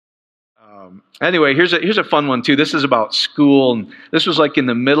Anyway, here's a fun one too. This is about school, and this was like in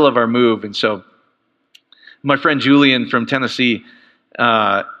the middle of our move. And so my friend Julian from Tennessee,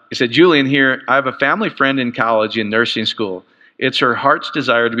 he said, Julian here, I have a family friend in college in nursing school. It's her heart's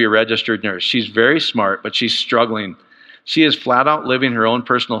desire to be a registered nurse. She's very smart, but she's struggling. She is flat out living her own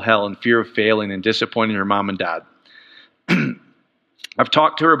personal hell in fear of failing and disappointing her mom and dad. I've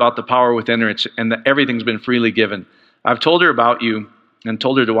talked to her about the power within her and that everything's been freely given. I've told her about you and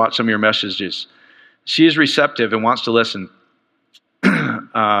told her to watch some of your messages. She is receptive and wants to listen.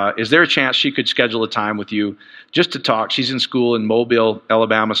 Is there a chance she could schedule a time with you just to talk? She's in school in Mobile,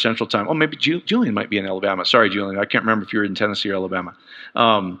 Alabama, Central Time. Oh, maybe Julian might be in Alabama. Sorry, Julian. I can't remember if you were in Tennessee or Alabama.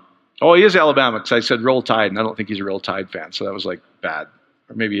 Oh, he is Alabama because I said Roll Tide, and I don't think he's a Roll Tide fan, so that was like bad.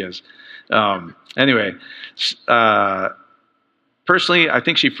 Or maybe he is. Anyway, personally, I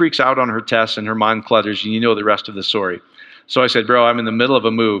think she freaks out on her tests and her mind clutters, and you know the rest of the story. So I said, bro, I'm in the middle of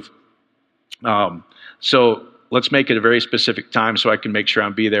a move. So let's make it a very specific time so I can make sure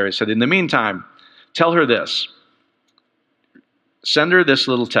I'll be there. I said, in the meantime, tell her this. Send her this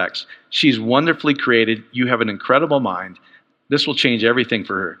little text. She's wonderfully created. You have an incredible mind. This will change everything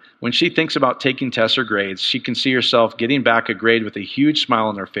for her. When she thinks about taking tests or grades, she can see herself getting back a grade with a huge smile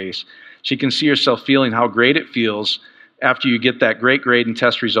on her face. She can see herself feeling how great it feels after you get that great grade and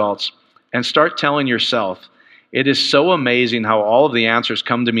test results. And start telling yourself, it is so amazing how all of the answers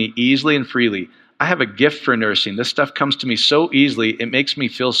come to me easily and freely. I have a gift for nursing. This stuff comes to me so easily. It makes me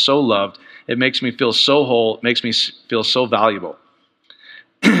feel so loved. It makes me feel so whole. It makes me feel so valuable.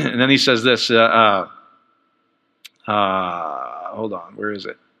 And then he says this, hold on, where is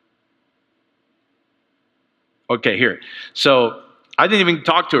it? Okay, here. So I didn't even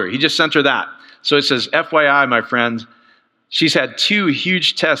talk to her. He just sent her that. So it says, FYI, my friend, she's had 2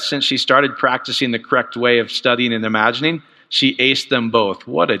 huge tests since she started practicing the correct way of studying and imagining. She aced them both.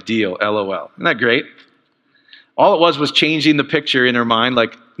 What a deal, LOL. Isn't that great? All it was changing the picture in her mind.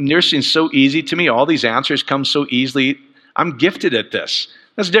 Like, nursing's so easy to me. All these answers come so easily. I'm gifted at this.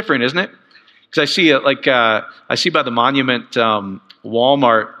 That's different, isn't it? Because I see it I see by the Monument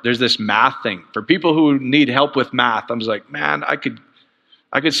Walmart, there's this math thing. For people who need help with math, I'm just like, man, I could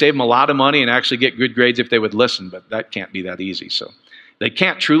save them a lot of money and actually get good grades if they would listen, but that can't be that easy. So they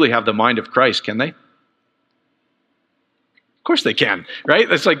can't truly have the mind of Christ, can they? Of course they can,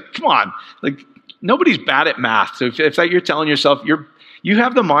 right? It's like, come on. Like, nobody's bad at math. So if that you're telling yourself, you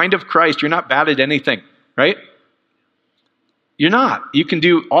have the mind of Christ, you're not bad at anything, right? You're not. You can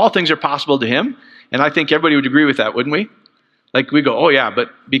do, all things are possible to him. And I think everybody would agree with that, wouldn't we? Like, we go, oh yeah, but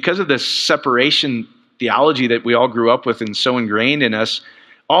because of this separation theology that we all grew up with and so ingrained in us,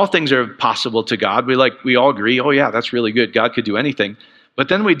 all things are possible to God. We all agree, oh yeah, that's really good. God could do anything. But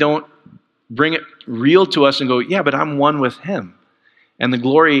then we don't bring it real to us and go, yeah, but I'm one with him. And the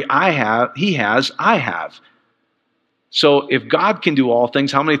glory he has, I have. So if God can do all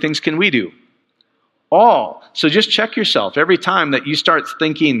things, how many things can we do? All. So just check yourself. Every time that you start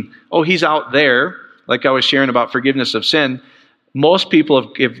thinking, oh, he's out there, like I was sharing about forgiveness of sin, most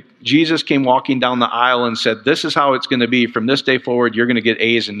people, if Jesus came walking down the aisle and said, this is how it's going to be from this day forward, you're going to get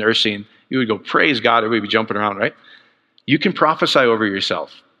A's in nursing, you would go, praise God, everybody would be jumping around, right? You can prophesy over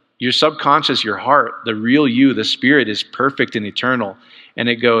yourself. Your subconscious, your heart, the real you, the spirit is perfect and eternal. And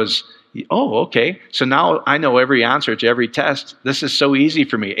it goes, oh, okay. So now I know every answer to every test. This is so easy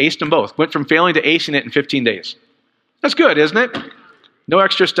for me. Aced them both. Went from failing to acing it in 15 days. That's good, isn't it? No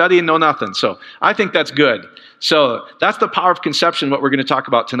extra studying, no nothing. So I think that's good. So that's the power of conception, what we're going to talk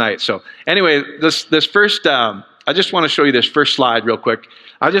about tonight. So anyway, this first, I just want to show you this first slide real quick.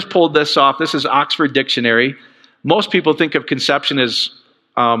 I just pulled this off. This is Oxford Dictionary. Most people think of conception as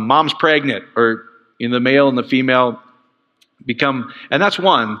mom's pregnant, or the male and the female become, and that's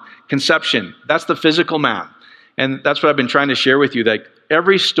one, conception. That's the physical man. And that's what I've been trying to share with you, that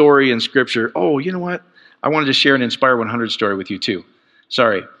every story in Scripture, oh, you know what? I wanted to share an Inspire 100 story with you too.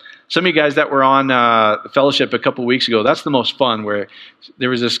 Sorry. Some of you guys that were on fellowship a couple weeks ago, that's the most fun, where there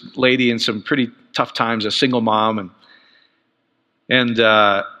was this lady in some pretty tough times, a single mom, and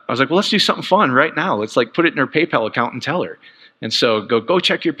I was like, well, let's do something fun right now. Let's put it in her PayPal account and tell her. And so go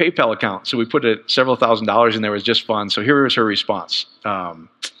check your PayPal account. So we put several $1,000s in there. It was just fun. So here was her response. And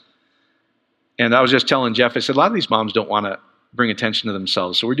I was just telling Jeff, I said, a lot of these moms don't want to bring attention to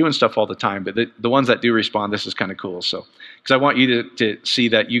themselves. So we're doing stuff all the time. But the ones that do respond, this is kind of cool. So, because I want you to see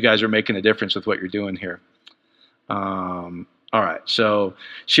that you guys are making a difference with what you're doing here. All right. So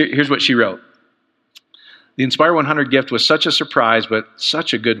here's what she wrote. The Inspire 100 gift was such a surprise, but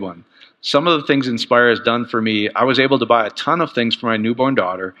such a good one. Some of the things Inspire has done for me, I was able to buy a ton of things for my newborn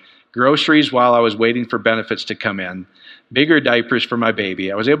daughter, groceries while I was waiting for benefits to come in, bigger diapers for my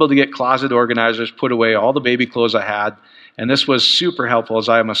baby. I was able to get closet organizers, put away all the baby clothes I had, and this was super helpful as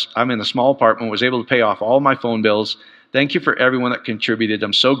I'm in a small apartment, was able to pay off all my phone bills. Thank you for everyone that contributed.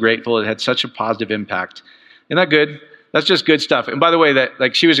 I'm so grateful. It had such a positive impact. Isn't that good? That's just good stuff. And by the way,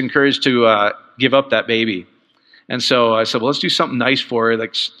 that she was encouraged to give up that baby. And so I said, well, let's do something nice for her,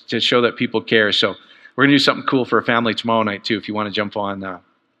 like to show that people care. So we're going to do something cool for a family tomorrow night, too, if you want to jump on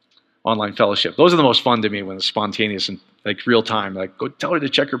online fellowship. Those are the most fun to me when it's spontaneous and like real time. Like, go tell her to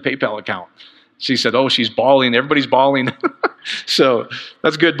check her PayPal account. She said, oh, she's bawling. Everybody's bawling. So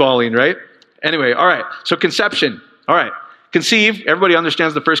that's good bawling, right? Anyway, all right. So conception. All right. Conceive. Everybody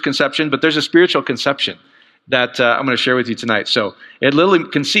understands the first conception, but there's a spiritual conception that I'm going to share with you tonight. So it literally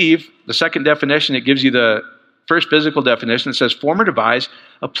conceive, the second definition, it gives you the first physical definition. It says form or devise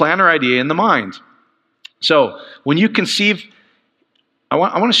a plan or idea in the mind. So when you conceive, I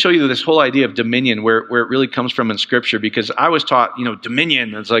want to show you this whole idea of dominion, where it really comes from in Scripture, because I was taught,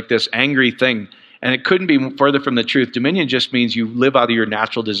 dominion is like this angry thing, and it couldn't be further from the truth. Dominion just means you live out of your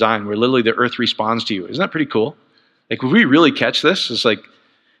natural design, where literally the earth responds to you. Isn't that pretty cool? Like, would we really catch this? It's like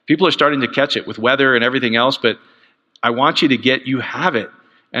people are starting to catch it with weather and everything else, but I want you to get, you have it.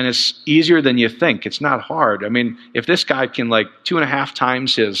 And it's easier than you think. It's not hard. I mean, if this guy can 2.5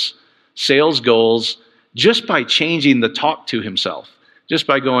 times his sales goals just by changing the talk to himself, just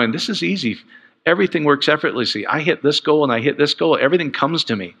by going, this is easy. Everything works effortlessly. I hit this goal and I hit this goal. Everything comes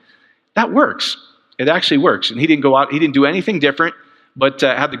to me. That works. It actually works. And he didn't go out, he didn't do anything different, but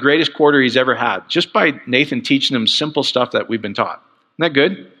had the greatest quarter he's ever had, just by Nathan teaching him simple stuff that we've been taught. Isn't that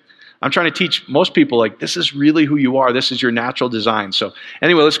good? I'm trying to teach most people, this is really who you are. This is your natural design. So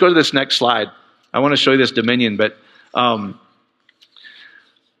anyway, let's go to this next slide. I want to show you this dominion, but the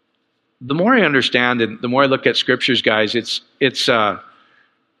more I understand and the more I look at scriptures, guys,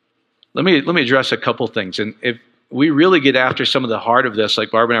 let me address a couple things. And if we really get after some of the heart of this, like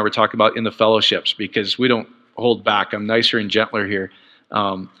Barbara and I were talking about in the fellowships, because we don't hold back. I'm nicer and gentler here.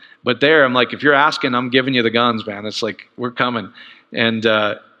 But there, I'm like, if you're asking, I'm giving you the guns, man. It's like, we're coming. And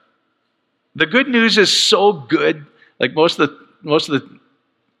the good news is so good. Like most of the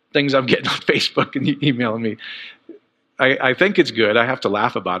things I'm getting on Facebook and emailing me, I think it's good. I have to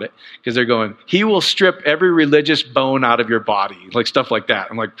laugh about it because they're going, he will strip every religious bone out of your body, like stuff like that.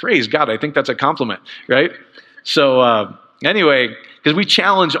 I'm like, praise God. I think that's a compliment, right? So anyway, because we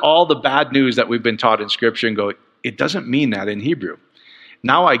challenge all the bad news that we've been taught in Scripture and go, it doesn't mean that in Hebrew.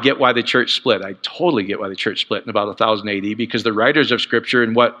 Now I get why the church split. I totally get why the church split in about 1000 AD, because the writers of Scripture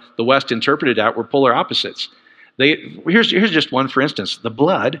and what the West interpreted at were polar opposites. Here's just one, for instance. The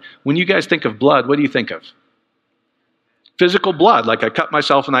blood, when you guys think of blood, what do you think of? Physical blood, like I cut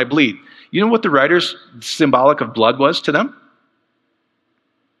myself and I bleed. You know what the writers' symbolic of blood was to them?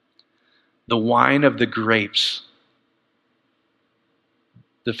 The wine of the grapes.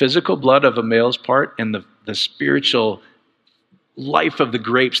 The physical blood of a male's part and the spiritual life of the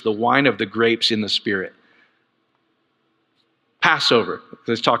grapes, the wine of the grapes in the Spirit. Passover.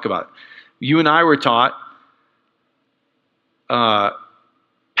 Let's talk about it. You and I were taught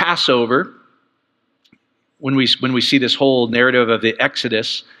Passover, when we see this whole narrative of the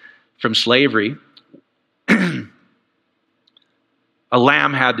Exodus from slavery, a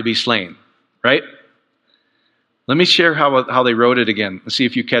lamb had to be slain, right? Let me share how they wrote it again. Let's see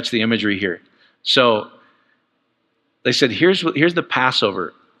if you catch the imagery here. So they said, here's the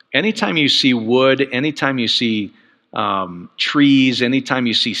Passover. Anytime you see wood, anytime you see trees, anytime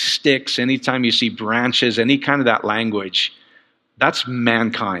you see sticks, anytime you see branches, any kind of that language, that's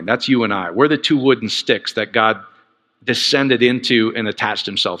mankind. That's you and I. We're the two wooden sticks that God descended into and attached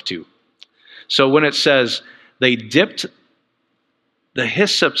himself to. So when it says they dipped the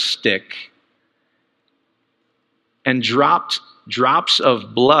hyssop stick and dropped drops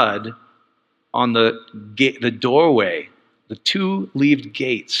of blood on the doorway, the two-leaved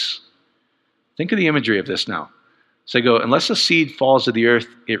gates. Think of the imagery of this now. So they go, unless a seed falls to the earth,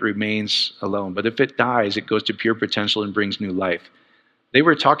 it remains alone. But if it dies, it goes to pure potential and brings new life. They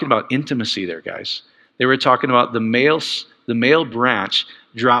were talking about intimacy there, guys. They were talking about the male branch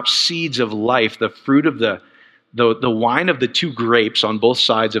drops seeds of life, the fruit of the wine of the two grapes on both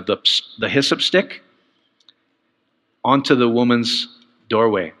sides of the hyssop stick onto the woman's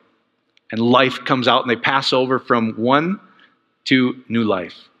doorway. And life comes out and they pass over from one to new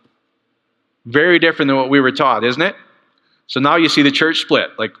life. Very different than what we were taught, isn't it? So now you see the church split.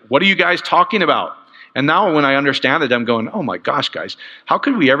 Like, what are you guys talking about? And now when I understand it, I'm going, oh my gosh, guys, how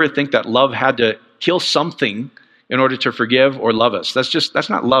could we ever think that love had to kill something in order to forgive or love us? That's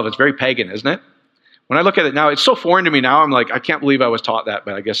not love. It's very pagan, isn't it? When I look at it now, it's so foreign to me now. I'm like, I can't believe I was taught that,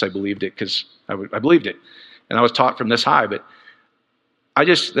 but I guess I believed it because I believed it. And I was taught from this high, but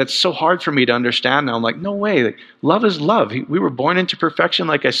that's so hard for me to understand now. I'm like, no way. Like, love is love. We were born into perfection,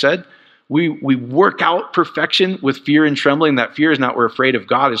 like I said. We work out perfection with fear and trembling. That fear is not we're afraid of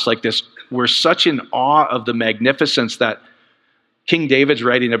God. It's like this, we're such in awe of the magnificence that King David's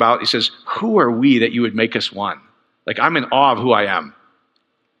writing about. He says, who are we that you would make us one? Like, I'm in awe of who I am.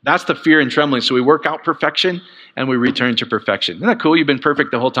 That's the fear and trembling. So we work out perfection and we return to perfection. Isn't that cool? You've been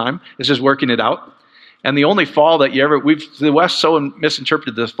perfect the whole time. It's just working it out. And the only fall that the West so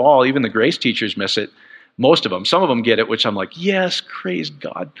misinterpreted this fall, even the grace teachers miss it. Most of them. Some of them get it, which I'm like, yes, praise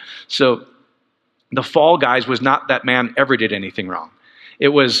God. So the fall, guys, was not that man ever did anything wrong. It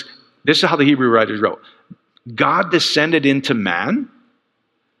was, this is how the Hebrew writers wrote. God descended into man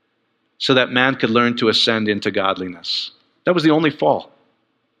so that man could learn to ascend into godliness. That was the only fall.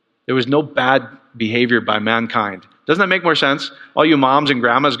 There was no bad behavior by mankind. Doesn't that make more sense? All you moms and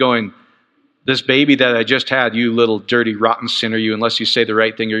grandmas going, this baby that I just had, you little dirty, rotten sinner, you, unless you say the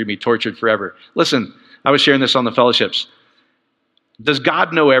right thing, you're going to be tortured forever. Listen, I was sharing this on the fellowships. Does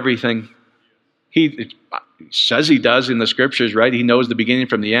God know everything? He says he does in the scriptures, right? He knows the beginning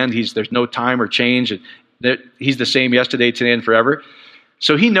from the end. There's no time or change. He's the same yesterday, today, and forever.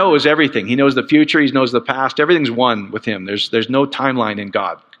 So he knows everything. He knows the future. He knows the past. Everything's one with him. There's no timeline in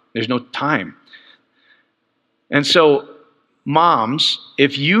God. There's no time. And so, moms,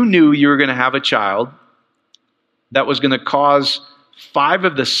 if you knew you were going to have a child that was going to cause 5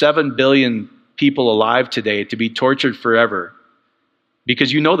 of the 7 billion people alive today to be tortured forever,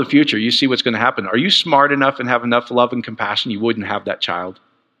 because you know the future, you see what's going to happen. Are you smart enough and have enough love and compassion you wouldn't have that child?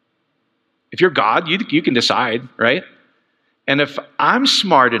 If you're God, you can decide, right? And if I'm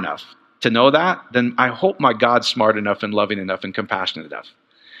smart enough to know that, then I hope my God's smart enough and loving enough and compassionate enough.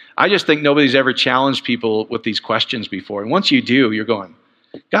 I just think nobody's ever challenged people with these questions before. And once you do, you're going,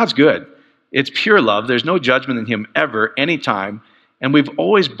 God's good. It's pure love. There's no judgment in him ever, anytime. And we've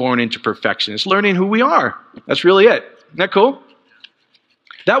always born into perfection. It's learning who we are. That's really it. Isn't that cool?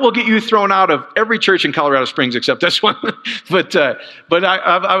 That will get you thrown out of every church in Colorado Springs except this one. but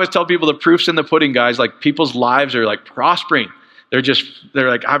I always tell people the proof's in the pudding, guys. Like, people's lives are like prospering. They're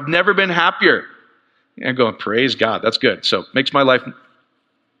like, I've never been happier. And I'm going, praise God. That's good. So it makes my life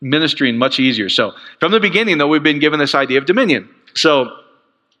ministering much easier. So from the beginning, though, we've been given this idea of dominion. So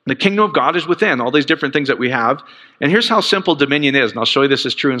the kingdom of God is within all these different things that we have. And here's how simple dominion is. And I'll show you this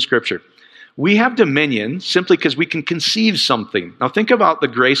is true in Scripture. We have dominion simply because we can conceive something. Now think about the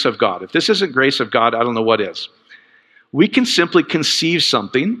grace of God. If this isn't grace of God, I don't know what is. We can simply conceive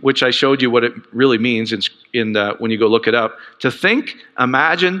something, which I showed you what it really means when you go look it up. To think,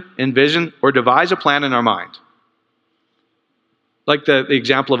 imagine, envision, or devise a plan in our mind. Like the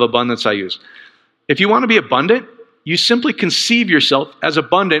example of abundance I use. If you want to be abundant, you simply conceive yourself as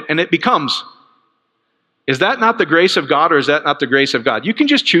abundant and it becomes. Is that not the grace of God, or is that not the grace of God? You can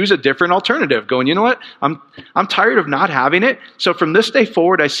just choose a different alternative, going, you know what? I'm tired of not having it. So from this day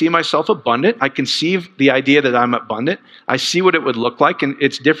forward, I see myself abundant. I conceive the idea that I'm abundant. I see what it would look like, and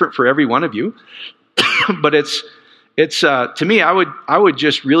it's different for every one of you. But it's to me, I would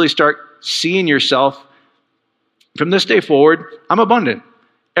just really start seeing yourself from this day forward. I'm abundant.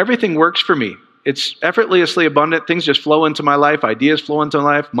 Everything works for me. It's effortlessly abundant. Things just flow into my life. Ideas flow into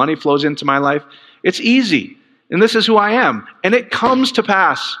my life. Money flows into my life. It's easy. And this is who I am. And it comes to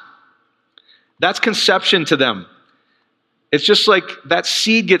pass. That's conception to them. It's just like that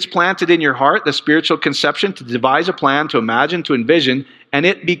seed gets planted in your heart, the spiritual conception, to devise a plan, to imagine, to envision, and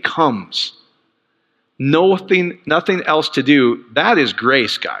it becomes. Nothing else to do. That is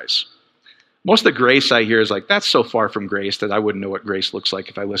grace, guys. Most of the grace I hear is like, that's so far from grace that I wouldn't know what grace looks like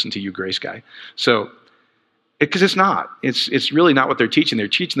if I listened to you, grace guy. So, because it's not. It's really not what they're teaching. They're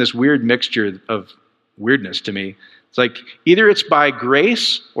teaching this weird mixture of weirdness to me. It's like, either it's by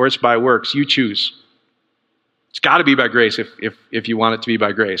grace or it's by works. You choose. It's got to be by grace if you want it to be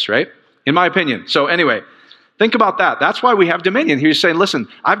by grace, right? In my opinion. So anyway, think about that. That's why we have dominion. He's saying, listen,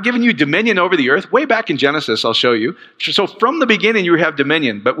 I've given you dominion over the earth. Way back in Genesis, I'll show you. So from the beginning, you have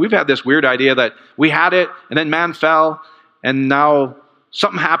dominion. But we've had this weird idea that we had it, and then man fell, and now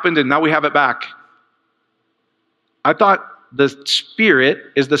something happened, and now we have it back. I thought the Spirit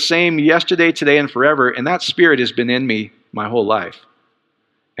is the same yesterday, today, and forever, and that Spirit has been in me my whole life,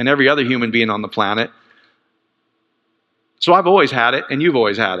 and every other human being on the planet. So I've always had it, and you've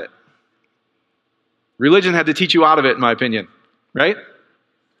always had it. Religion had to teach you out of it, in my opinion, right?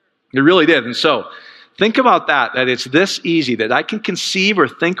 It really did. And so think about that it's this easy, that I can conceive or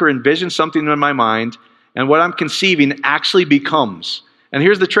think or envision something in my mind, and what I'm conceiving actually becomes. And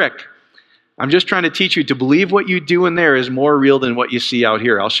here's the trick. I'm just trying to teach you to believe what you do in there is more real than what you see out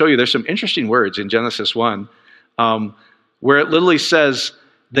here. I'll show you. There's some interesting words in Genesis 1 where it literally says,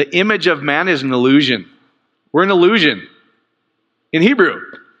 the image of man is an illusion. We're an illusion in Hebrew.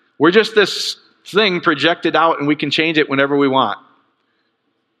 We're just this thing projected out, and we can change it whenever we want.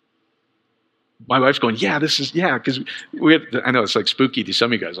 My wife's going, because I know it's like spooky to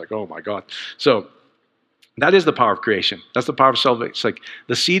some of you guys, like, oh my God. So that is the power of creation. That's the power of salvation. It's like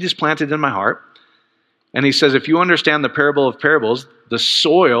the seed is planted in my heart. And he says, if you understand the parable of parables, the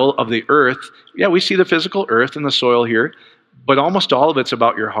soil of the earth, we see the physical earth and the soil here, but almost all of it's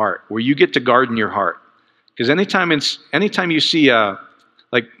about your heart, where you get to garden your heart. Because anytime you see,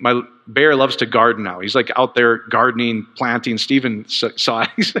 like my bear loves to garden now. He's like out there gardening, planting. Stephen saw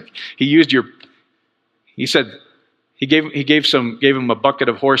it. He said he gave him a bucket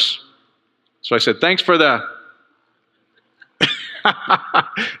of horse. So I said, thanks for the.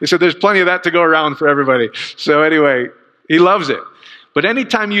 He said, there's plenty of that to go around for everybody. So anyway, he loves it. But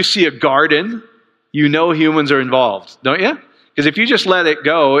anytime you see a garden, you know humans are involved, don't you? Because if you just let it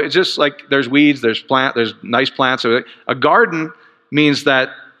go, it's just like there's weeds, there's nice plants. A garden means that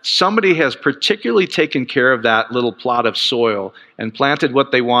somebody has particularly taken care of that little plot of soil and planted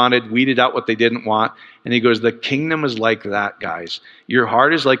what they wanted, weeded out what they didn't want. And he goes, the kingdom is like that, guys. Your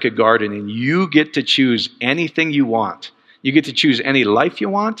heart is like a garden, and you get to choose anything you want. You get to choose any life you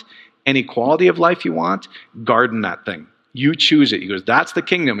want, any quality of life you want. Garden that thing. You choose it. He goes, that's the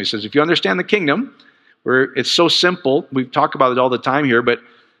kingdom. He says, if you understand the kingdom, where it's so simple, we talk about it all the time here, but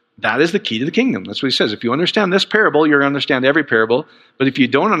that is the key to the kingdom. That's what he says. If you understand this parable, you're going to understand every parable. But if you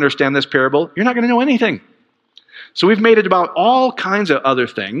don't understand this parable, you're not going to know anything. So we've made it about all kinds of other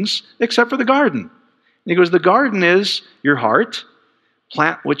things except for the garden. And he goes, the garden is your heart.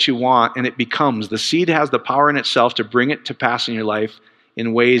 Plant what you want, and it becomes. The seed has the power in itself to bring it to pass in your life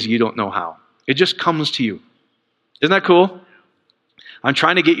in ways you don't know how. It just comes to you. Isn't that cool? I'm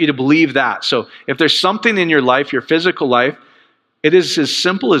trying to get you to believe that. So if there's something in your life, your physical life, it is as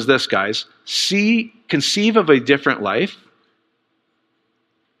simple as this, guys. Conceive of a different life,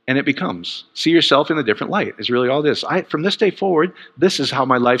 and it becomes. See yourself in a different light is really all this. From this day forward, this is how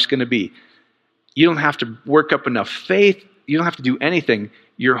my life's going to be. You don't have to work up enough faith. You don't have to do anything.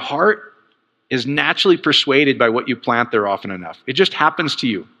 Your heart is naturally persuaded by what you plant there often enough. It just happens to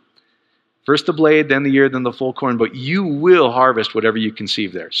you. First the blade, then the ear, then the full corn, but you will harvest whatever you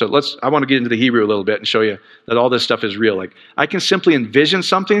conceive there. So I want to get into the Hebrew a little bit and show you that all this stuff is real. Like, I can simply envision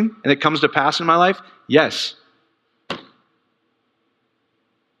something and it comes to pass in my life. Yes.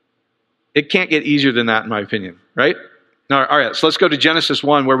 It can't get easier than that, in my opinion, right? All right, so let's go to Genesis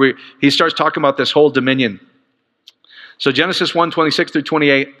 1 where he starts talking about this whole dominion. So Genesis 1, 26 through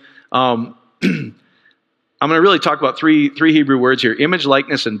 28, I'm going to really talk about three Hebrew words here, image,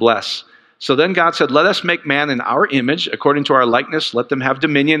 likeness, and bless. So then God said, let us make man in our image, according to our likeness. Let them have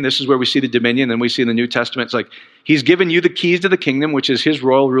dominion. This is where we see the dominion. Then we see in the New Testament, it's like he's given you the keys to the kingdom, which is his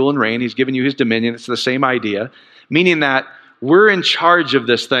royal rule and reign. He's given you his dominion. It's the same idea, meaning that we're in charge of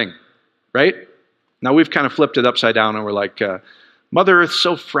this thing, right? Now we've kind of flipped it upside down and we're like, Mother Earth's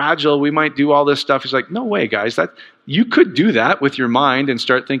so fragile, we might do all this stuff. He's like, no way, guys. That you could do that with your mind and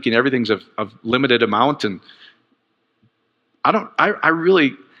start thinking everything's of limited amount. And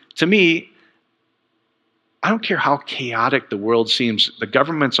to me, I don't care how chaotic the world seems. The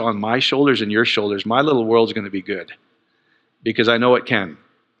government's on my shoulders and your shoulders. My little world's going to be good because I know it can.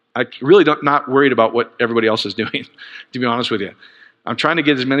 I really not worried about what everybody else is doing, to be honest with you. I'm trying to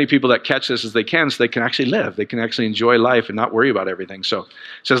get as many people that catch this as they can so they can actually live. They can actually enjoy life and not worry about everything. So it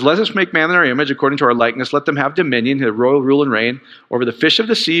says, let us make man in our image according to our likeness. Let them have dominion, the royal rule and reign over the fish of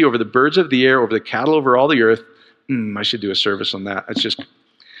the sea, over the birds of the air, over the cattle, over all the earth. I should do a service on that. It's just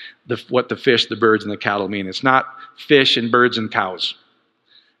what the fish, the birds, and the cattle mean. It's not fish and birds and cows.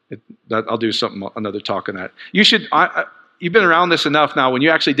 I'll do another talk on that. You've been around this enough now. When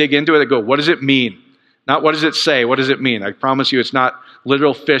you actually dig into it, I go, what does it mean? Not what does it say, what does it mean? I promise you it's not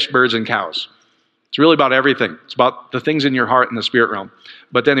literal fish, birds, and cows. It's really about everything. It's about the things in your heart and the spirit realm.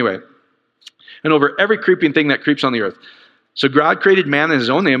 But anyway, and over every creeping thing that creeps on the earth. So God created man in his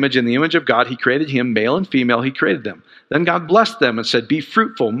own image. In the image of God, he created him, male and female, he created them. Then God blessed them and said, be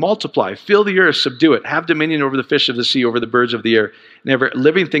fruitful, multiply, fill the earth, subdue it, have dominion over the fish of the sea, over the birds of the air, and every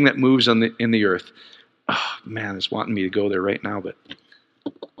living thing that moves in the earth. Oh, man, it's wanting me to go there right now, but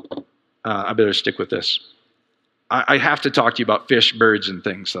I better stick with this. I have to talk to you about fish, birds, and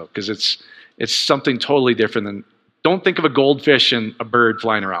things, though, because it's something totally different than. Don't think of a goldfish and a bird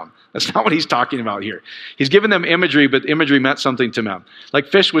flying around. That's not what he's talking about here. He's given them imagery, but imagery meant something to them. Like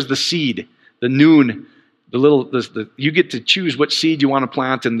fish was the seed, the noon, you get to choose what seed you want to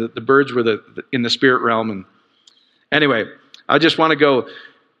plant, and the birds were in the spirit realm. And anyway, I just want to go.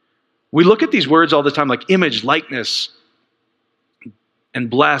 We look at these words all the time, like image, likeness, and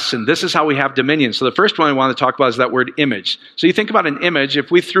bless, and this is how we have dominion. So the first one I want to talk about is that word image. So you think about an image.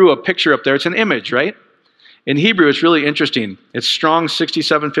 If we threw a picture up there, it's an image, right? In Hebrew, it's really interesting. It's Strong's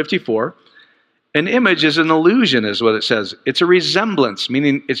 6754. An image is an illusion, is what it says. It's a resemblance,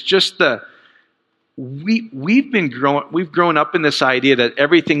 meaning it's just we've grown up in this idea that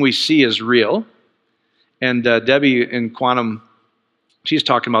everything we see is real. And Debbie in Quantum, she's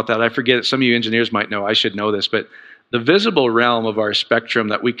talking about that. I forget it. Some of you engineers might know. I should know this, but the visible realm of our spectrum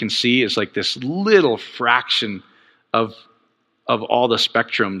that we can see is like this little fraction of all the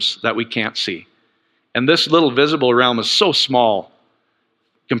spectrums that we can't see. And this little visible realm is so small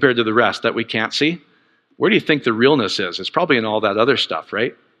compared to the rest that we can't see. Where do you think the realness is? It's probably in all that other stuff,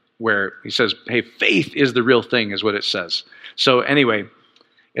 right? Where he says, hey, faith is the real thing, is what it says. So anyway,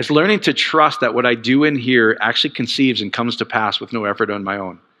 it's learning to trust that what I do in here actually conceives and comes to pass with no effort on my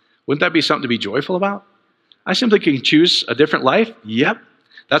own. Wouldn't that be something to be joyful about? I simply can choose a different life. Yep.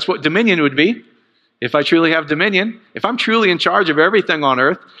 That's what dominion would be. If I truly have dominion, if I'm truly in charge of everything on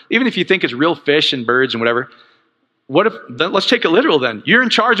earth, even if you think it's real fish and birds and whatever, let's take it literal then. You're in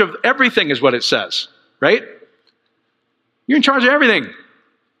charge of everything is what it says, right? You're in charge of everything.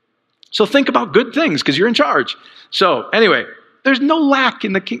 So think about good things because you're in charge. So anyway, there's no lack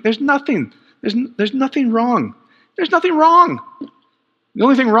in the king. There's nothing. There's nothing wrong. There's nothing wrong. The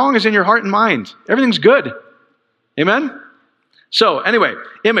only thing wrong is in your heart and mind. Everything's good. Amen? So anyway,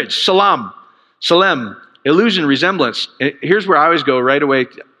 image, salam, illusion, resemblance. Here's where I always go right away.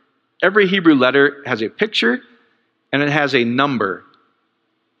 Every Hebrew letter has a picture and it has a number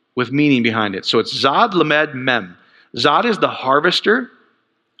with meaning behind it. So it's Zad, Lamed, Mem. Zad is the harvester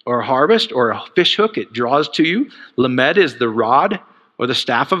or harvest or a fish hook. It draws to you. Lamed is the rod or the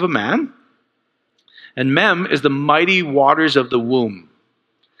staff of a man. And Mem is the mighty waters of the womb.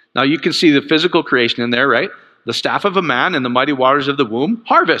 Now you can see the physical creation in there, right? The staff of a man and the mighty waters of the womb.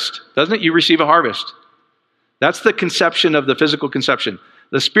 Harvest, doesn't it? You receive a harvest. That's the conception of the physical conception.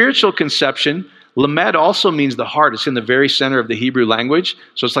 The spiritual conception, Lamed also means the heart. It's in the very center of the Hebrew language.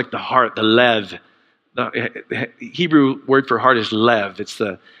 So it's like the heart, the lev. The Hebrew word for heart is lev. It's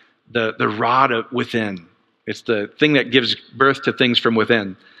the rod within. It's the thing that gives birth to things from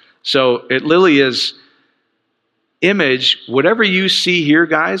within. So it literally is image. Whatever you see here,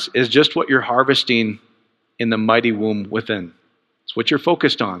 guys, is just what you're harvesting in the mighty womb within. It's what you're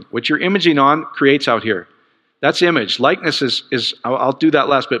focused on. What you're imaging on creates out here. That's image. Likeness is I'll do that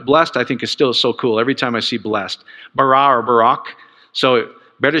last, but blessed I think is still so cool. Every time I see blessed. Bara or Barak. So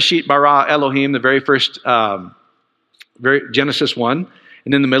Bereshit bara Elohim, the very first Genesis 1.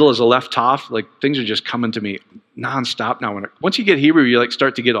 And in the middle is a left taf. Like things are just coming to me nonstop now. Once you get Hebrew, you like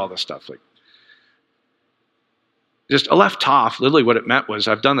start to get all this stuff. Like just a left taf, literally what it meant was,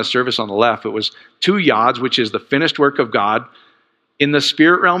 I've done the service on the left. It was 2 yods, which is the finished work of God. In the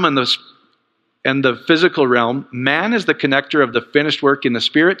spirit realm and the physical realm, man is the connector of the finished work in the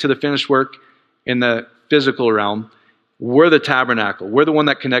spirit to the finished work in the physical realm. We're the tabernacle. We're the one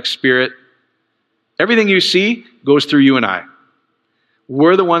that connects spirit. Everything you see goes through you and I.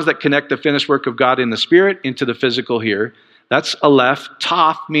 We're the ones that connect the finished work of God in the spirit into the physical here. That's Aleph.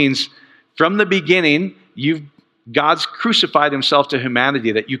 Taf means from the beginning, God's crucified himself to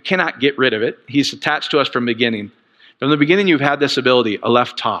humanity that you cannot get rid of it. He's attached to us from the beginning. From the beginning, you've had this ability,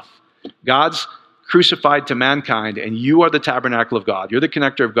 Aleph Taf. God's crucified to mankind, and you are the tabernacle of God. You're the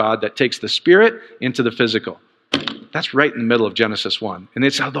connector of God that takes the spirit into the physical. That's right in the middle of Genesis 1. And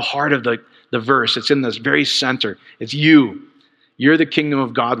it's at the heart of the verse. It's in this very center. It's you. You're the kingdom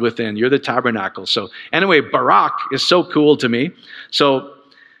of God within. You're the tabernacle. So anyway, Barak is so cool to me. So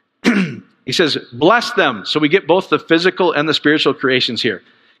he says, bless them. So we get both the physical and the spiritual creations here.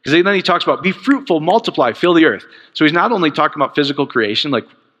 Because then he talks about be fruitful, multiply, fill the earth. So he's not only talking about physical creation, like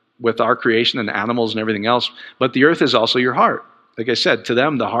with our creation and animals and everything else, but the earth is also your heart. Like I said, to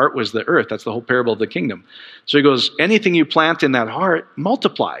them, the heart was the earth. That's the whole parable of the kingdom. So he goes, anything you plant in that heart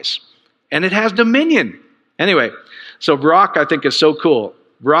multiplies. And it has dominion. Anyway, so Barak, I think, is so cool.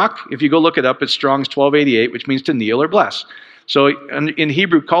 Barak, if you go look it up, it's Strong's 1288, which means to kneel or bless. So in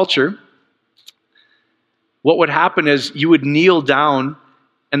Hebrew culture, what would happen is you would kneel down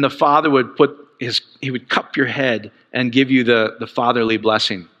and the father would he would cup your head and give you the fatherly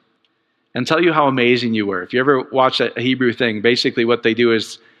blessing and tell you how amazing you were. If you ever watch a Hebrew thing, basically what they do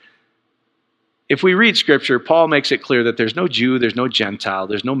is, if we read scripture, Paul makes it clear that there's no Jew, there's no Gentile,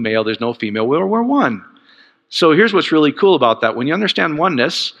 there's no male, there's no female, we're one. So here's what's really cool about that. When you understand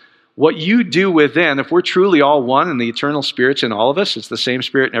oneness, what you do within, if we're truly all one and the eternal Spirit's in all of us, it's the same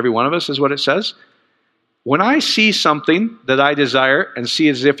Spirit in every one of us, is what it says. When I see something that I desire and see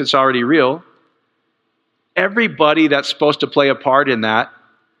as if it's already real, everybody that's supposed to play a part in that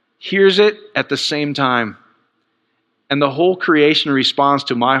hears it at the same time. And the whole creation responds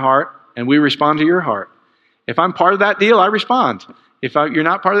to my heart, and we respond to your heart. If I'm part of that deal, I respond. If you're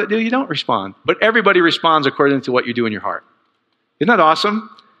not part of that deal, you don't respond. But everybody responds according to what you do in your heart. Isn't that awesome?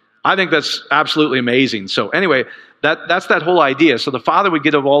 I think that's absolutely amazing. So anyway, that's that whole idea. So the Father would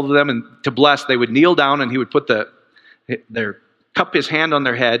get a hold of them and to bless. They would kneel down and he would put cup his hand on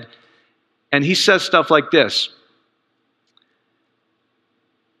their head. And he says stuff like this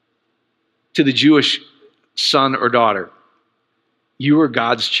to the Jewish son or daughter. You are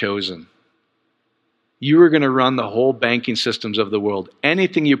God's chosen. You are going to run the whole banking systems of the world.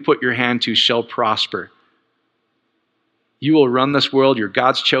 Anything you put your hand to shall prosper. You will run this world. You're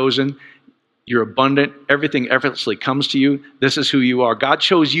God's chosen. You're abundant. Everything effortlessly comes to you. This is who you are. God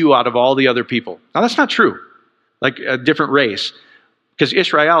chose you out of all the other people. Now, that's not true. Like a different race. Because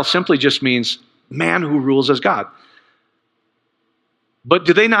Israel simply just means man who rules as God. But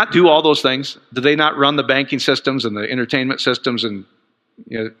do they not do all those things? Do they not run the banking systems and the entertainment systems? And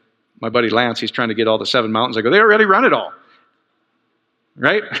my buddy Lance, he's trying to get all the 7 mountains. I go, they already run it all.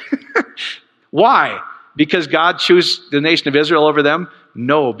 Right? Why? Because God chose the nation of Israel over them?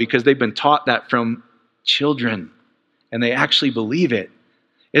 No, because they've been taught that from children. And they actually believe it.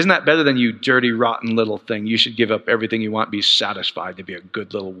 Isn't that better than you dirty, rotten little thing? You should give up everything you want, be satisfied to be a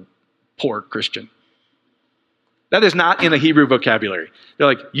good little poor Christian. That is not in the Hebrew vocabulary. They're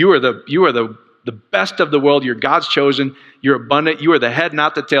like, you are the best of the world. You're God's chosen. You're abundant. You are the head,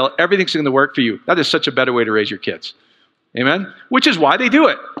 not the tail. Everything's going to work for you. That is such a better way to raise your kids. Amen? Which is why they do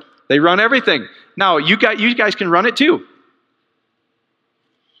it. They run everything. Now, you guys can run it too.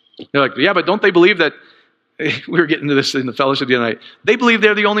 They're like, yeah, but don't they believe that, we were getting to this in the fellowship the other night, they believe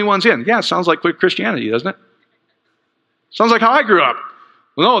they're the only ones in. Yeah, it sounds like Christianity, doesn't it? Sounds like how I grew up.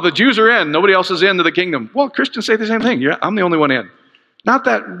 Well, no, the Jews are in. Nobody else is into the kingdom. Well, Christians say the same thing. I'm the only one in.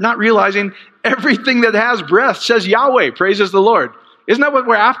 Not realizing everything that has breath says Yahweh, praises the Lord. Isn't that what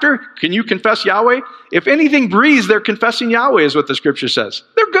we're after? Can you confess Yahweh? If anything breathes, they're confessing Yahweh, is what the scripture says.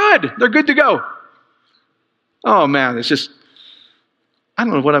 They're good. They're good to go. Oh, man, it's just, I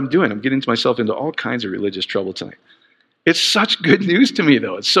don't know what I'm doing. I'm getting myself into all kinds of religious trouble tonight. It's such good news to me,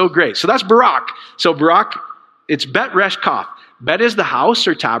 though. It's so great. So that's Barak. So Barak, it's Bet Resh Kaf. Bet is the house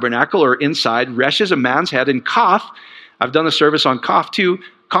or tabernacle or inside. Resh is a man's head. And Kaf, I've done a service on Kaf too.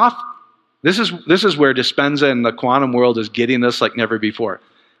 Kaf, this is where Dispenza and the quantum world is getting this like never before.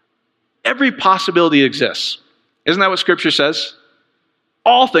 Every possibility exists. Isn't that what Scripture says?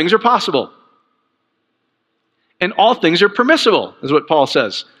 All things are possible. And all things are permissible, is what Paul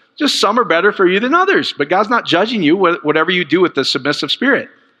says. Just some are better for you than others. But God's not judging you, whatever you do with the submissive spirit.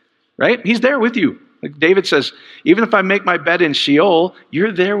 Right? He's there with you. Like David says, even if I make my bed in Sheol,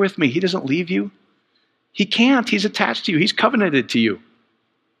 you're there with me. He doesn't leave you. He can't. He's attached to you. He's covenanted to you.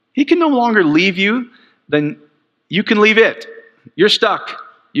 He can no longer leave you, then you can leave it. You're stuck.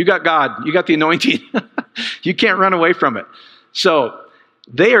 You got God. You got the anointing. You can't run away from it. So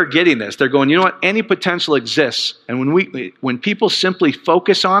they are getting this. They're going, you know what? Any potential exists. And when people simply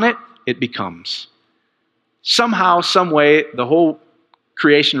focus on it, it becomes. Somehow, some way, the whole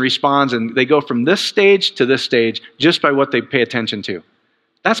creation responds and they go from this stage to this stage just by what they pay attention to.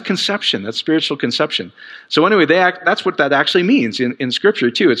 That's conception. That's spiritual conception. So anyway, that's what that actually means in Scripture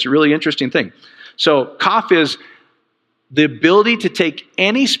too. It's a really interesting thing. So Kaf is the ability to take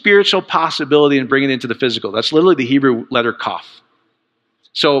any spiritual possibility and bring it into the physical. That's literally the Hebrew letter Kaf.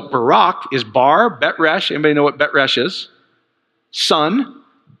 So Barak is Bar, Bet Resh. Anybody know what Bet Resh is? Son.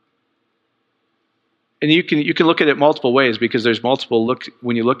 And you can look at it multiple ways because there's multiple look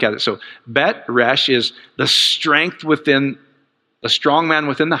when you look at it. So Bet Resh is the strength within, the strong man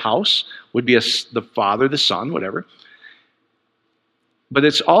within the house would be the father, the son, whatever. But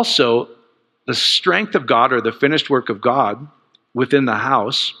it's also the strength of God or the finished work of God within the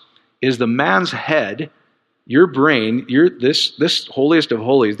house is the man's head, your brain, this holiest of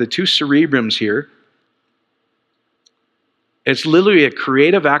holies, the two cerebrums here. It's literally a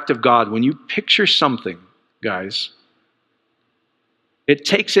creative act of God. When you picture something, guys, it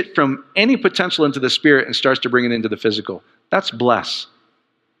takes it from any potential into the spirit and starts to bring it into the physical. That's bless.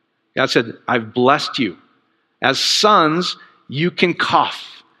 God said, I've blessed you. As sons, you can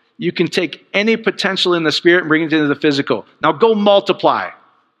cough. You can take any potential in the spirit and bring it into the physical. Now go multiply.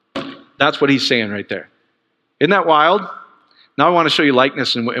 That's what he's saying right there. Isn't that wild? Now I want to show you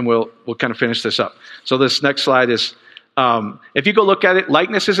likeness and we'll kind of finish this up. So this next slide is If you go look at it,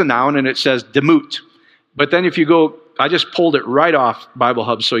 likeness is a noun, and it says demut. But then if you go, I just pulled it right off Bible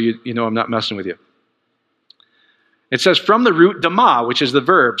Hub, so you know I'm not messing with you. It says from the root dama, which is the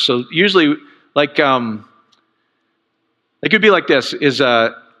verb. So usually, like, it could be like this, is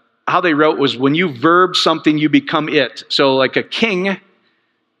how they wrote was when you verb something, you become it. So like a king,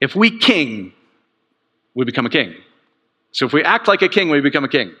 if we king, we become a king. So if we act like a king, we become a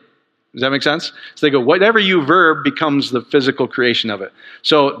king. Does that make sense? So they go, whatever you verb becomes the physical creation of it.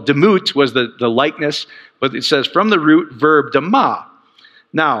 So demut was the likeness, but it says from the root verb dama.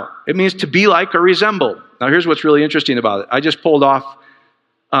 Now, it means to be like or resemble. Now, here's what's really interesting about it. I just pulled off,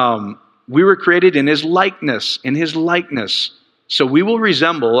 we were created in his likeness, So we will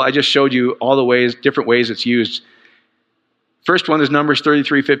resemble, I just showed you all the ways, different ways it's used. First one is Numbers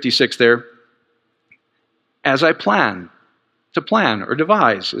 33:56 there. As I plan. To plan or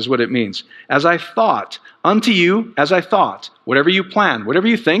devise is what it means. As I thought. Unto you, as I thought. Whatever you plan, whatever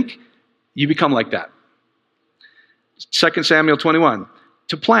you think, you become like that. 2 Samuel 21.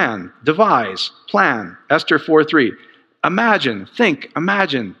 To plan, devise, plan. Esther 4:3. Imagine, think,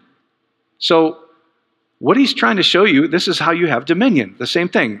 imagine. So what he's trying to show you, this is how you have dominion. The same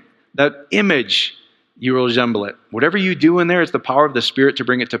thing. That image, you will resemble it. Whatever you do in there, it's the power of the Spirit to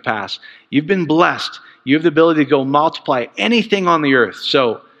bring it to pass. You've been blessed. You have the ability to go multiply anything on the earth.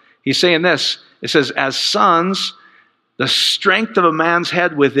 So he's saying this. It says, as sons, the strength of a man's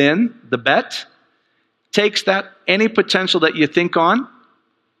head within, the bet, takes that any potential that you think on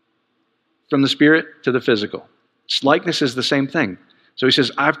from the spirit to the physical. Its likeness is the same thing. So he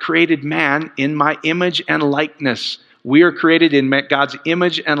says, I've created man in my image and likeness. We are created in God's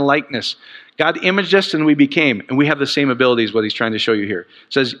image and likeness. God imaged us and we became, and we have the same abilities, what he's trying to show you here.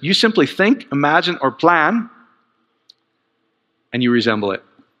 It says, you simply think, imagine, or plan, and you resemble it.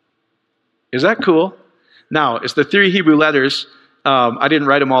 Is that cool? Now, it's the 3 Hebrew letters. I didn't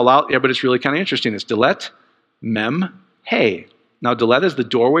write them all out yet, but it's really kind of interesting. It's Dalet, Mem, Hey. Now, Dalet is the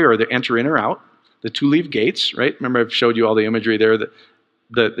doorway or the enter in or out. The 2-leaf gates, right? Remember I've showed you all the imagery there. The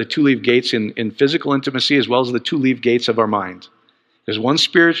 2-leaf gates in physical intimacy as well as the 2-leaf gates of our mind. There's one's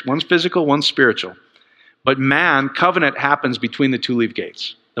physical, one's spiritual. But man, covenant happens between the 2-leaf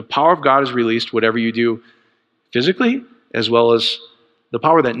gates. The power of God is released, whatever you do physically, as well as the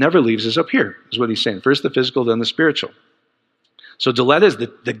power that never leaves is up here, is what he's saying. First the physical, then the spiritual. So Dalet is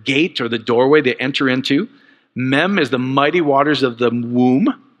the gate or the doorway they enter into. Mem is the mighty waters of the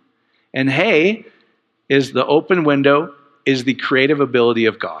womb. And Hey is the open window, is the creative ability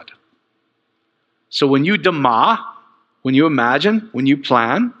of God. So when you dama, when you imagine, when you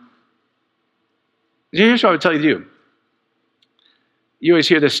plan, here's what I would tell you to do. You always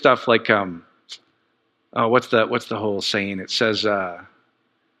hear this stuff like, what's the whole saying? It says,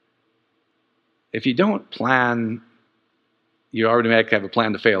 if you don't plan, you automatically have a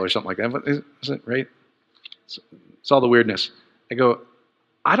plan to fail or something like that. Is it right? It's all the weirdness. I go,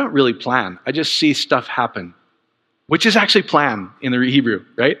 I don't really plan. I just see stuff happen, which is actually plan in the Hebrew,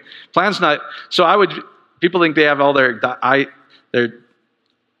 right? Plan's not, people think they have all their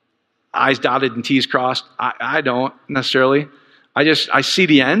I's dotted and T's crossed. I don't necessarily. I see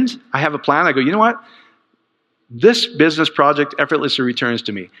the end. I have a plan. I go, you know what? This business project effortlessly returns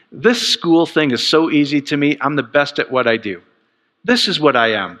to me. This school thing is so easy to me. I'm the best at what I do. This is what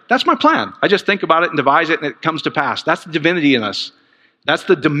I am. That's my plan. I just think about it and devise it and it comes to pass. That's the divinity in us. That's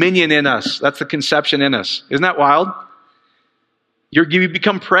the dominion in us. That's the conception in us. Isn't that wild? You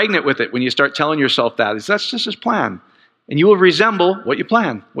become pregnant with it when you start telling yourself that. That's just his plan. And you will resemble what you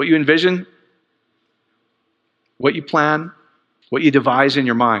plan, what you envision, what you plan, what you devise in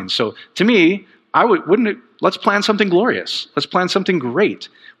your mind. So to me, let's plan something glorious. Let's plan something great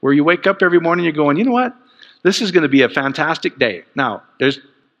where you wake up every morning and you're going, you know what? This is going to be a fantastic day. Now,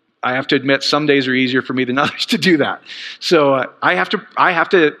 I have to admit some days are easier for me than others to do that. So I have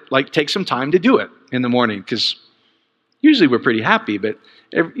to take some time to do it in the morning because usually we're pretty happy, but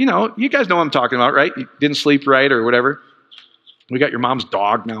you guys know what I'm talking about, right? You didn't sleep right or whatever. We got your mom's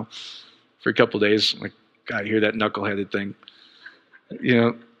dog now for a couple of days. Like, God, hear that knuckleheaded thing.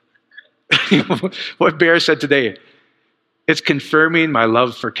 What Bear said today, it's confirming my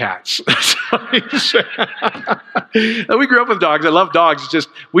love for cats. We grew up with dogs. I love dogs. It's just,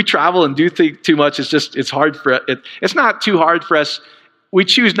 we travel and do too much. It's hard for it. It's not too hard for us. We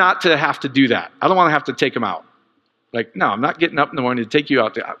choose not to have to do that. I don't want to have to take them out. No, I'm not getting up in the morning to take you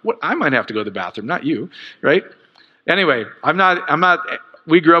out there. I might have to go to the bathroom, not you, right? Anyway,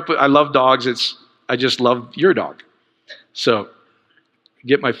 we grew up with, I love dogs. I just love your dog. So,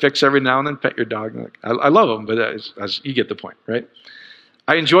 get my fix every now and then, pet your dog. I love them, but as you get the point, right?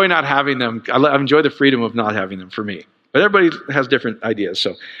 I enjoy not having them. I enjoy the freedom of not having them for me. But everybody has different ideas.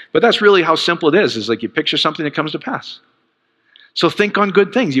 But that's really how simple it is like you picture something that comes to pass. So think on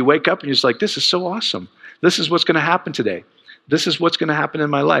good things. You wake up and you're just like, this is so awesome. This is what's going to happen today. This is what's going to happen in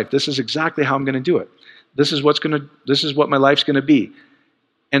my life. This is exactly how I'm going to do it. This is what my life's going to be.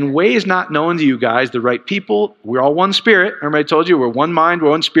 And ways not known to you guys, the right people, we're all one spirit. Remember I told you we're one mind, we're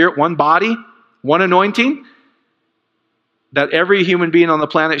one spirit, one body, one anointing that every human being on the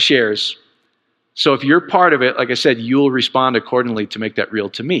planet shares. So if you're part of it, like I said, you'll respond accordingly to make that real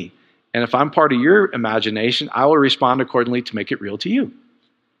to me. And if I'm part of your imagination, I will respond accordingly to make it real to you.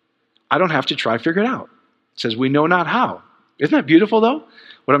 I don't have to try to figure it out. It says we know not how. Isn't that beautiful though?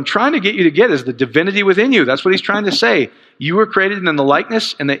 What I'm trying to get you to get is the divinity within you. That's what he's trying to say. You were created in the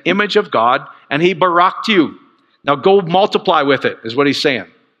likeness and the image of God, and he baraked you. Now go multiply with it, is what he's saying.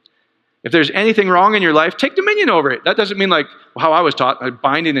 If there's anything wrong in your life, take dominion over it. That doesn't mean like how I was taught, like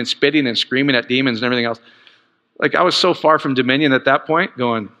binding and spitting and screaming at demons and everything else. Like I was so far from dominion at that point,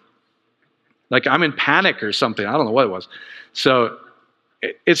 going, like I'm in panic or something. I don't know what it was. So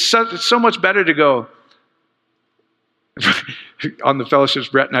it's so much better to go, on the fellowships,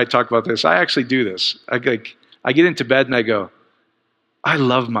 Brett and I talk about this. I actually do this. I get into bed and I go, I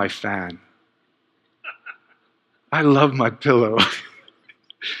love my fan. I love my pillow.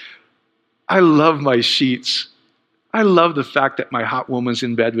 I love my sheets. I love the fact that my hot woman's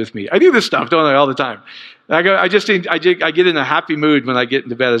in bed with me. I do this stuff, don't I, all the time. I get in a happy mood when I get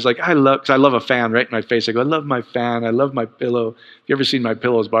into bed. It's like, because I love a fan right in my face. I go, I love my fan. I love my pillow. If you ever seen my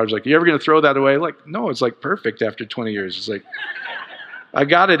pillows, Barb's like, are you ever going to throw that away? I'm like, no, it's like perfect after 20 years. It's like, I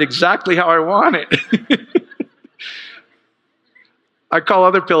got it exactly how I want it. I call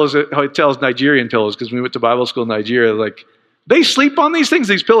other pillows at hotels Nigerian pillows because when we went to Bible school in Nigeria, like, they sleep on these things.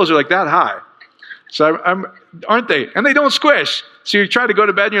 These pillows are like that high. So aren't they? And they don't squish. So you try to go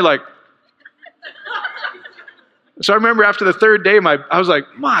to bed and you're like. So I remember after the third day, I was like,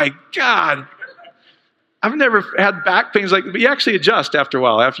 my God. I've never had back pains like, but you actually adjust after a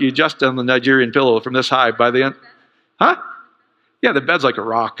while. After you adjust on the Nigerian pillow from this high, by the end. Huh? Yeah, the bed's like a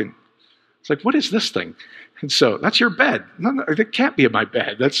rock. And it's like, what is this thing? And so that's your bed. No, it can't be my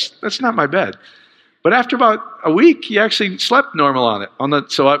bed. That's not my bed. But after about a week, he actually slept normal on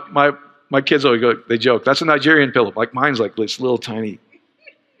it. So my kids always go, they joke, that's a Nigerian pillow. Like mine's like this little tiny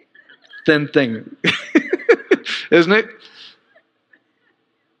thin thing. Isn't it?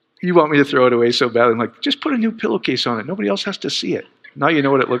 You want me to throw it away so badly. I'm like, just put a new pillowcase on it. Nobody else has to see it. Now you know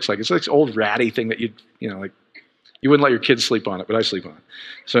what it looks like. It's like this old ratty thing that you wouldn't let your kids sleep on it, but I sleep on it.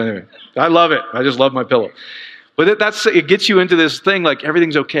 So anyway, I love it. I just love my pillow. But it gets you into this thing like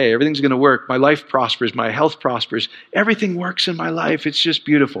everything's okay. Everything's going to work. My life prospers. My health prospers. Everything works in my life. It's just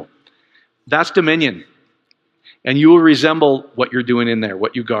beautiful. That's dominion. And you will resemble what you're doing in there,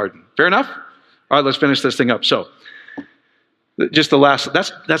 what you garden. Fair enough? All right, let's finish this thing up. So, just the last,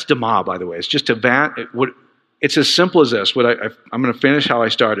 that's Dema, by the way. It's just it's as simple as this. I'm going to finish how I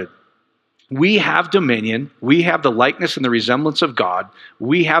started. We have dominion. We have the likeness and the resemblance of God.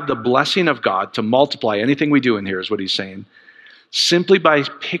 We have the blessing of God to multiply anything we do in here, is what he's saying. Simply by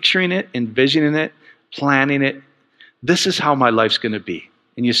picturing it, envisioning it, planning it. This is how my life's going to be.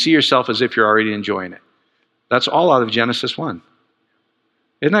 And you see yourself as if you're already enjoying it. That's all out of Genesis 1.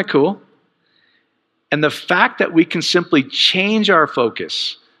 Isn't that cool? And the fact that we can simply change our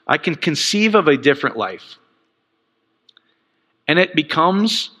focus, I can conceive of a different life. And it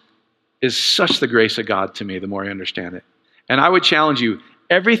is such the grace of God to me, the more I understand it. And I would challenge you,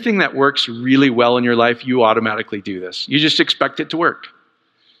 everything that works really well in your life, you automatically do this. You just expect it to work.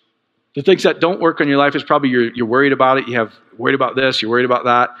 The things that don't work in your life is probably you're worried about it. You have worried about this. You're worried about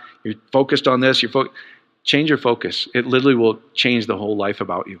that. You're focused on this. Change your focus. It literally will change the whole life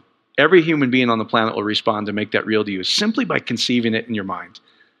about you. Every human being on the planet will respond to make that real to you simply by conceiving it in your mind.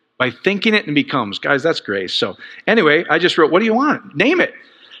 By thinking it and becomes. Guys, that's grace. So anyway, I just wrote, what do you want? Name it.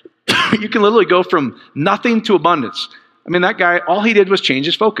 You can literally go from nothing to abundance. I mean, that guy, all he did was change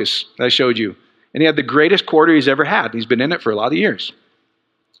his focus that I showed you. And he had the greatest quarter he's ever had. He's been in it for a lot of years.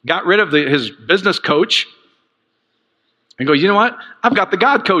 Got rid of his business coach and goes, you know what? I've got the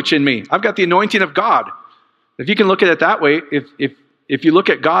God coach in me. I've got the anointing of God. If you can look at it that way, if you look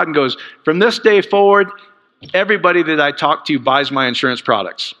at God and goes, from this day forward, everybody that I talk to buys my insurance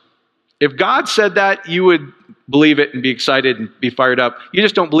products. If God said that, you would believe it and be excited and be fired up. You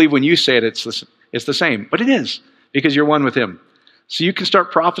just don't believe when you say it, it's the same. But it is, because you're one with him. So you can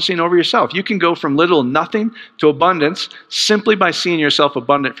start prophesying over yourself. You can go from little nothing to abundance simply by seeing yourself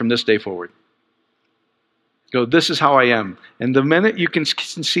abundant from this day forward. Go, this is how I am. And the minute you can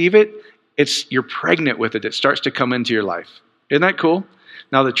conceive it, you're pregnant with it. It starts to come into your life. Isn't that cool?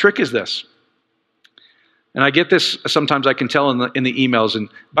 Now the trick is this. And I get this, sometimes I can tell in the emails. And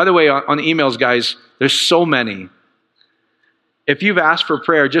by the way, on emails, guys, there's so many. If you've asked for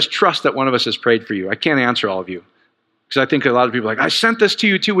prayer, just trust that one of us has prayed for you. I can't answer all of you. Because I think a lot of people are like, I sent this to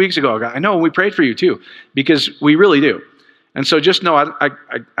you 2 weeks ago. I know, we prayed for you too. Because we really do. And so just know,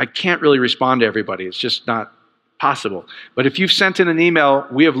 I can't really respond to everybody. It's just not possible. But if you've sent in an email,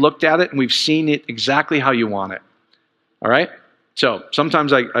 we have looked at it and we've seen it exactly how you want it. All right? So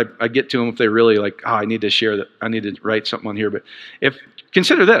sometimes I get to them if they're really like, I need to share that. I need to write something on here. But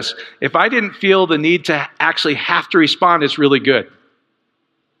consider this. If I didn't feel the need to actually have to respond, it's really good.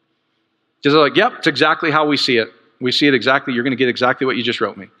 Just like, yep, it's exactly how we see it. We see it exactly. You're going to get exactly what you just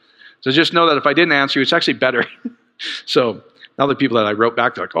wrote me. So just know that if I didn't answer you, it's actually better. So now the people that I wrote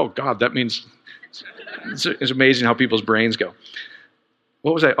back, they're like, oh God, that means it's amazing how people's brains go.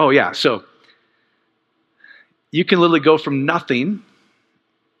 What was I? Oh yeah. So you can literally go from nothing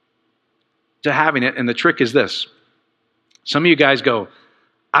to having it. And the trick is this. Some of you guys go,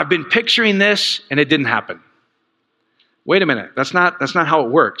 I've been picturing this and it didn't happen. Wait a minute. That's not how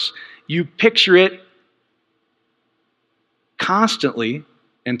it works. You picture it constantly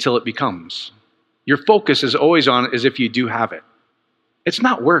until it becomes. Your focus is always on it as if you do have it. It's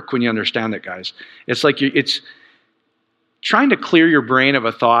not work when you understand it, guys. It's like it's trying to clear your brain of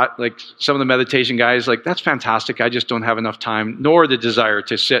a thought. Like some of the meditation guys, like, that's fantastic. I just don't have enough time, nor the desire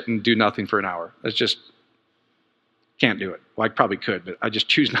to sit and do nothing for an hour. That's just, can't do it. Well, I probably could, but I just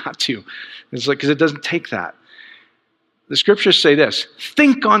choose not to. It's like, because it doesn't take that. The scriptures say this,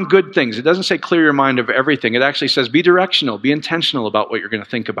 think on good things. It doesn't say clear your mind of everything. It actually says be directional, be intentional about what you're going to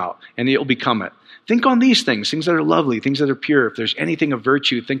think about, and you'll become it. Think on these things that are lovely, things that are pure. If there's anything of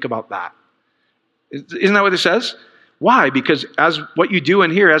virtue, think about that. Isn't that what it says? Why? Because as what you do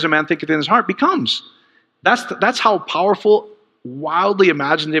in here, as a man thinketh in his heart, becomes. That's how powerful, wildly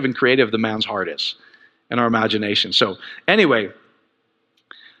imaginative and creative the man's heart is, and our imagination. So anyway,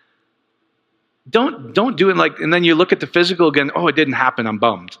 don't do it like, and then you look at the physical again, oh, it didn't happen, I'm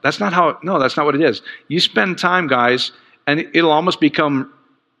bummed. That's not what it is. You spend time, guys, and it'll almost become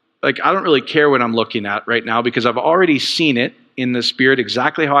like, I don't really care what I'm looking at right now because I've already seen it in the spirit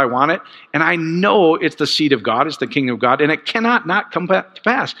exactly how I want it. And I know it's the seed of God, it's the kingdom of God, and it cannot not come to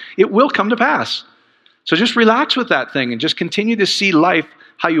pass. It will come to pass. So just relax with that thing and just continue to see life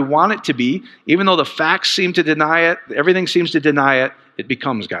how you want it to be. Even though the facts seem to deny it, everything seems to deny it, it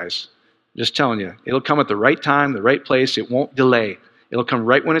becomes, guys. I'm just telling you, it'll come at the right time, the right place. It won't delay. It'll come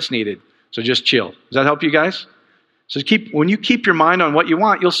right when it's needed. So just chill. Does that help you guys? So when you keep your mind on what you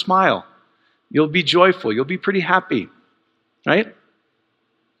want, you'll smile. You'll be joyful. You'll be pretty happy. Right?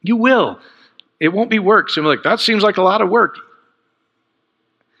 You will. It won't be work. So I'm like, that seems like a lot of work.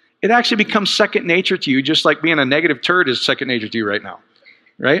 It actually becomes second nature to you, just like being a negative turd is second nature to you right now.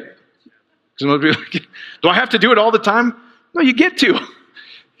 Right? Because most people are like, do I have to do it all the time? No, you get to.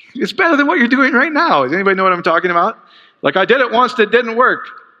 It's better than what you're doing right now. Does anybody know what I'm talking about? Like, I did it once, that didn't work.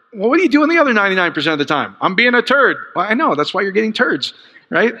 Well, what are you doing the other 99% of the time? I'm being a turd. Well, I know. That's why you're getting turds.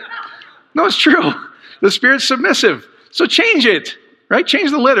 Right? No, it's true. The Spirit's submissive. So change it. Right?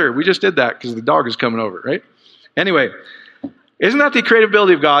 Change the litter. We just did that because the dog is coming over. Right? Anyway, isn't that the creative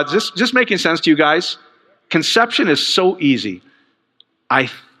ability of God? Just making sense to you guys? Conception is so easy. I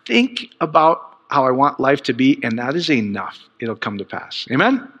think about how I want life to be, and that is enough. It'll come to pass.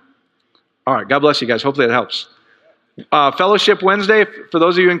 Amen? All right. God bless you guys. Hopefully that helps. Fellowship Wednesday for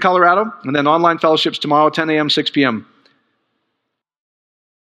those of you in Colorado, and then online fellowships tomorrow, 10 a.m., 6 p.m.